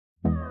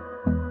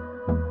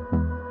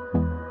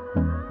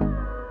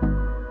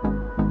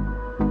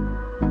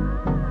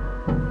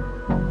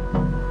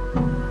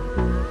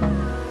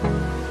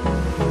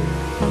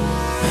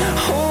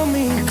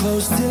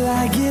close till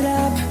I get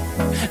up.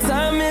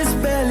 Time is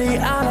barely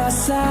on our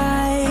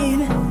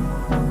side.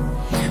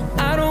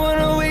 I don't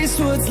wanna waste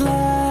what's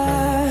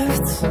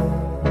left.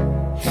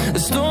 The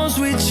storms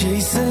we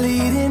chase are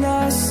leading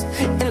us,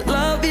 and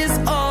love is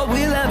all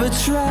we'll ever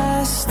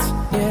trust.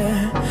 Yeah,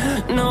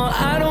 no,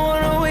 I don't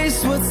wanna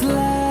waste what's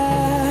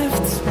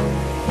left.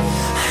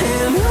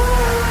 And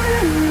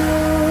on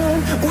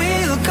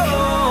we'll go,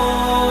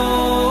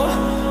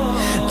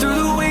 through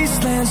the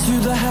wastelands,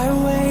 through the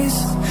highways,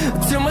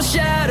 till my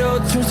shadow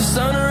turns to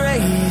sun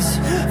rays.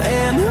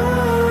 And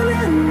on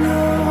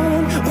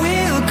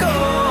we'll go,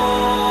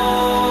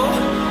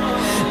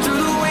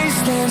 through the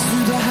wastelands,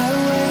 through the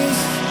highways,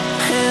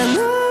 and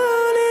on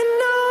we'll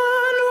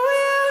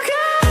go.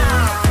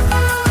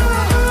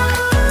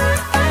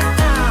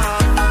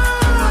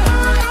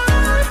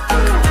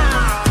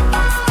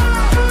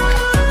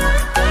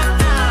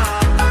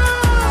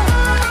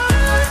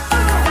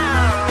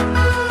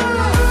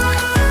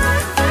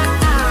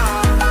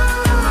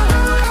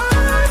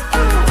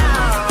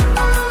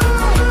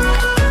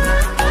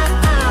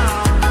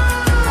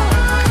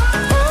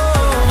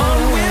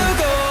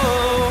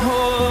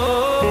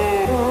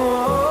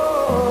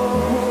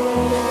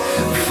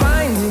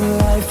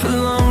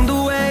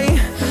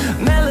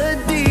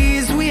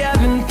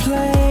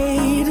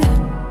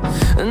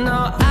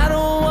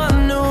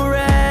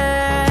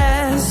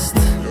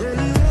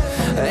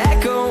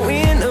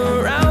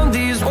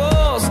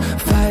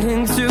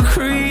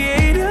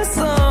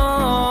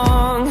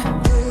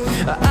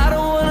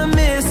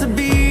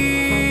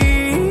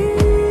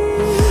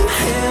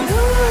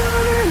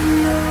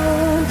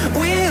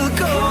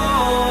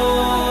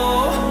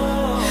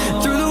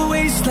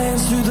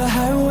 Through the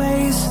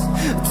highways,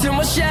 till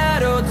my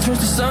shadow turns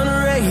to sun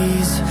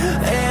rays.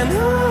 And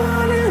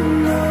on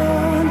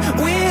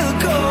we'll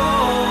go,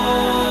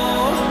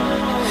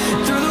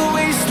 through the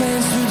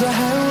wastelands, through the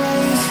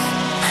highways,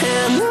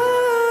 and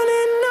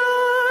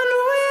on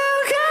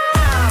we'll go.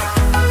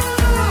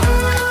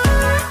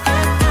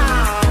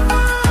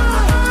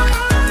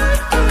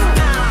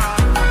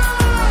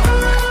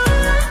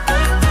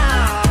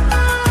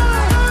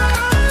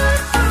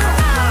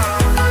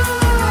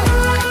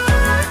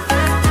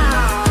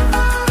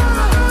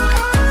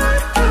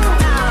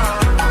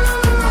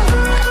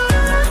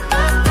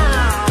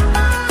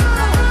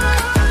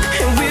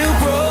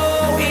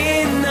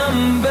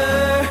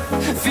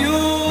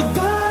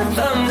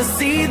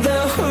 See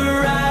the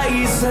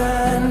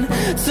horizon,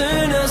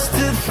 turn us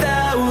to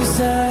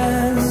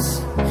thousands,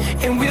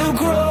 and we'll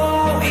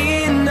grow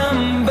in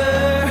number,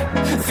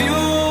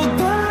 fueled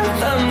by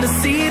them. To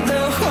see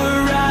the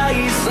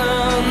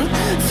horizon,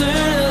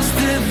 turn us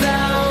to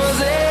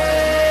thousands,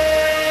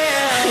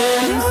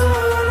 and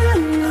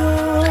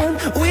on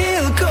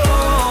we'll go,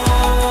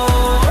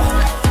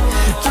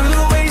 through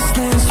the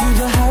wastelands, through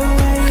the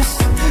highways,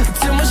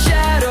 till my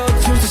shadow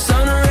turns to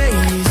sun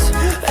rays.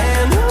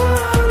 And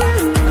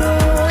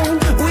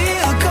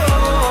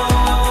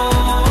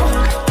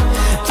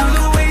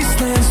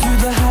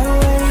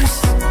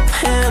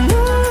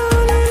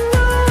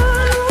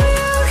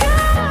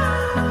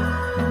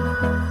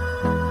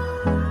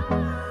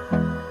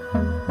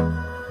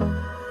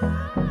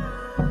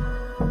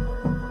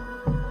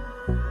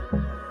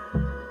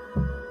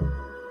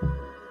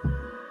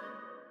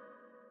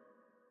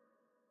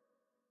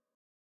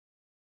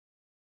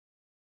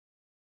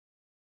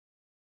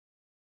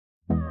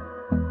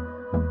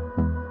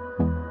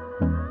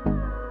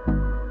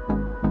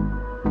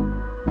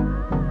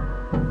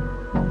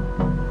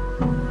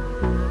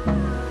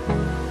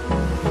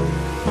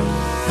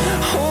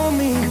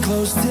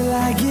close till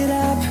I get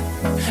up.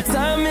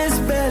 Time is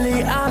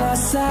barely on our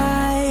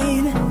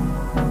side.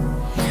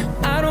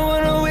 I don't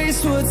wanna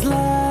waste what's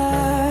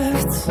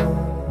left.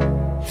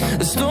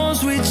 The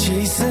storms we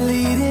chase are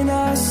leading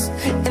us,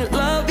 and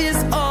love is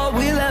all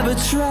we'll ever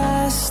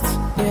trust.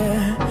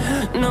 Yeah,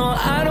 no,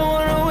 I don't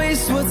wanna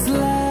waste what's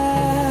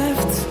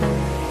left.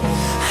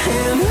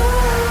 And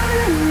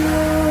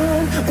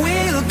on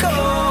we'll go,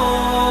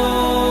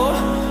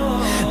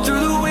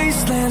 through the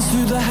wastelands,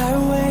 through the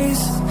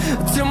highways,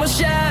 till my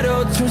shadow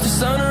turns to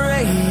sun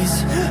rays.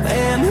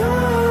 And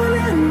on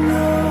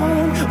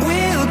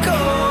we'll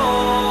go,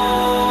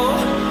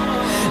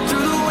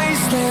 through the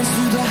wastelands,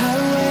 through the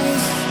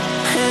highways,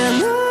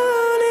 and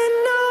on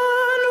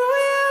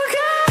we'll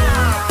go.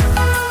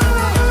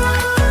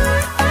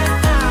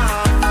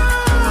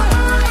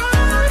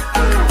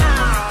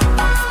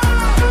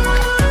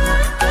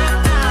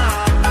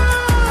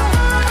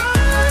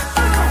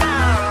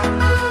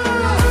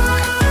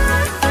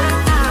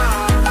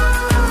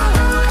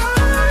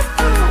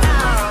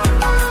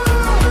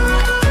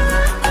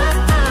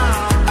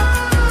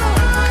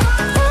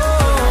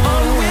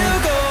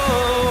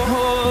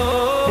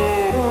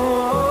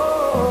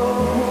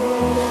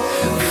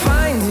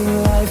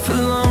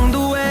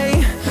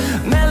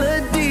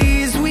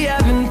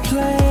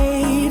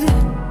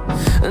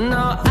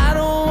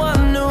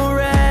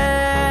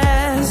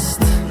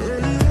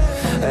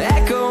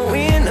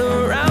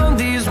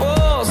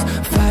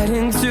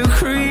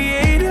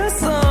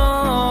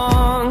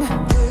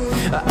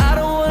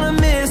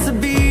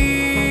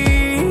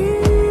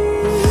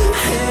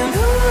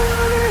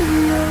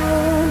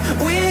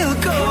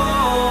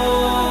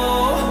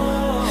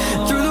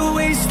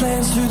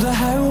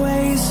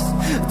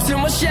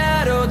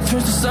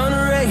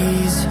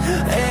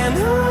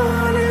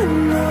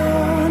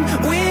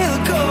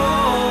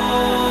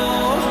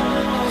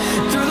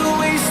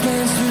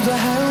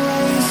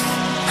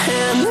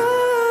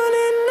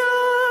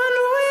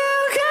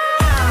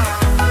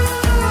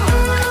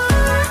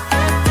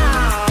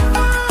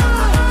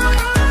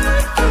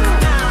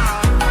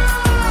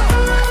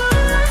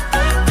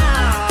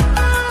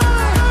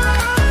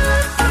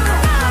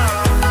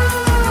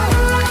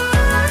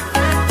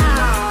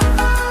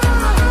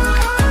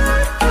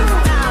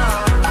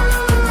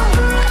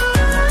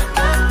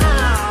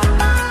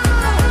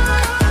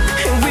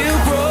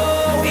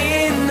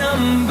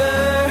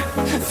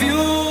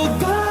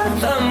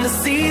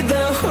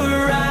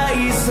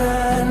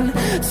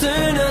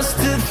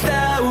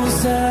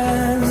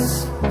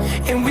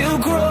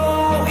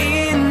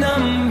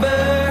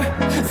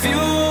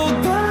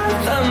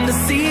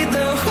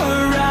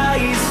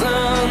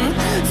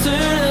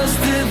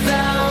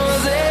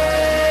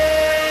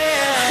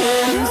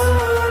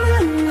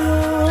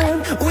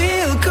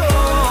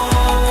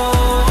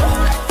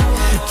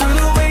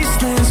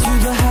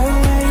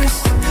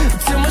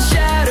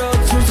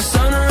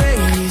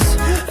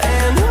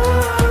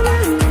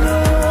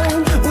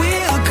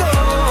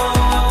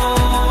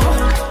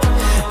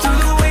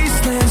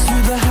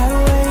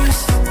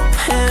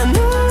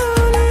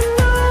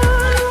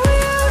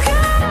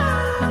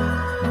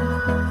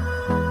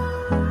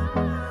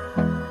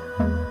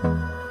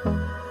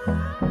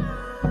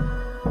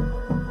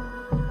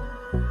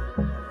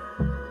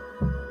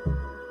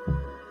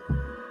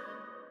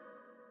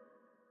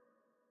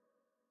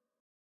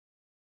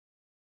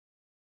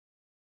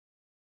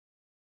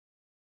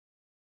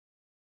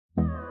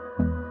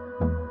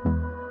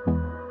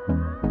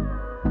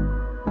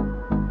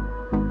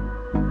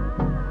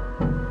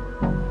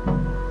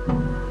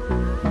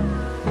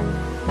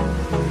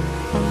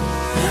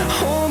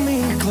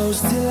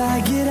 close till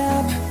I get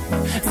up.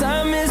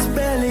 Time is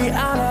barely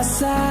on our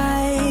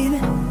side.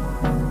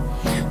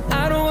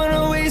 I don't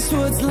wanna waste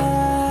what's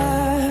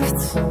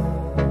left.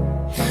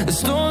 The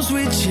storms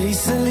we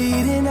chase are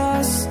leading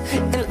us,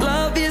 and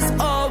love is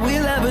all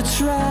we'll ever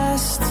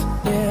trust.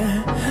 Yeah,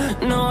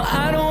 no,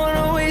 I don't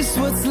wanna waste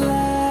what's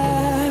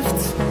left.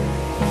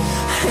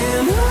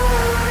 And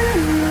on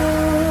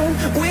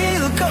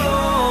we'll go,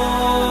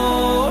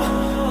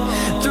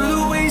 through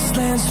the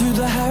wastelands, through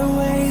the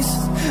highways,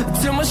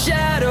 till my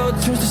shadow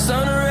turns to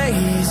sun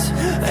rays.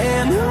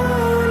 And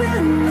on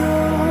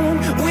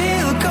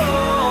we'll go,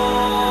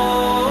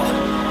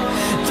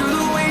 through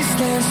the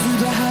wastelands, through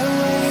the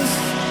highways,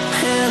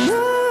 and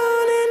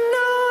on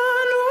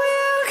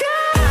we'll go.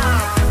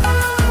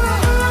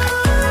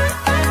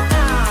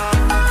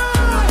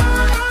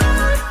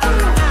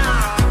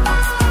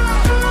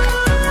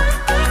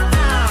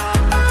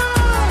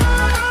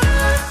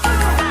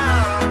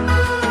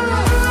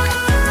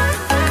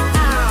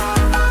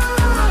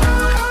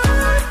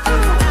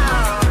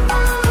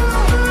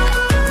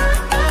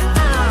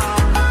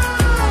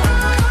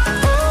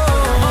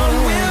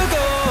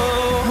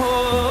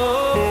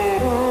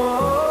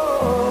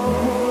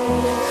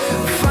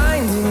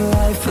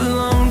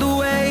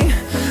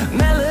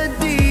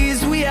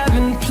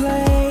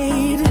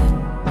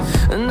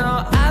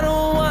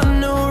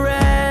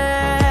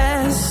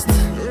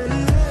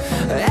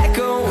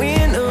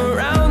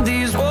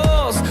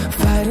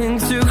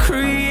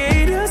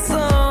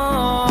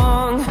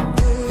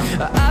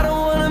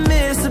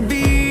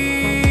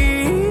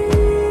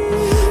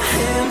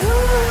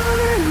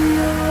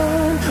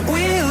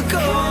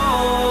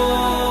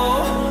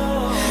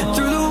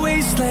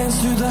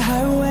 Through the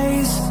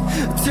highways,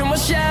 till my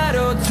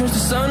shadow turns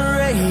to sun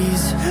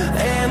rays.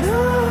 And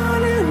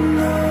on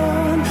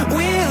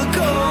we'll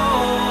go,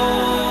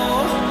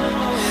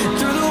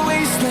 through the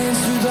wastelands,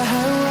 through the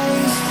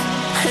highways,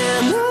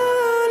 and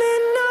on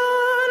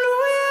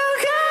we'll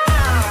go.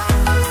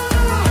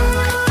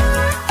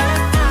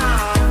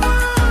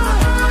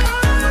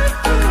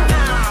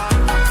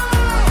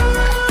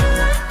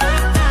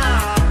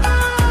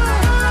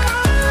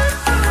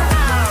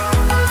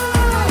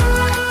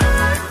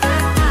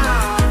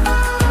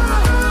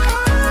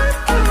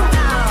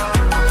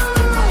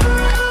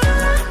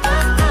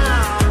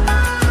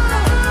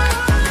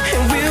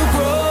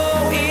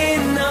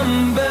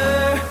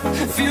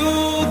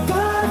 Fueled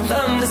by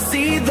them to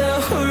see the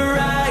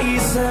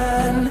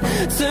horizon,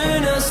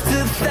 turn us to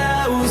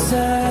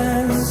thousands.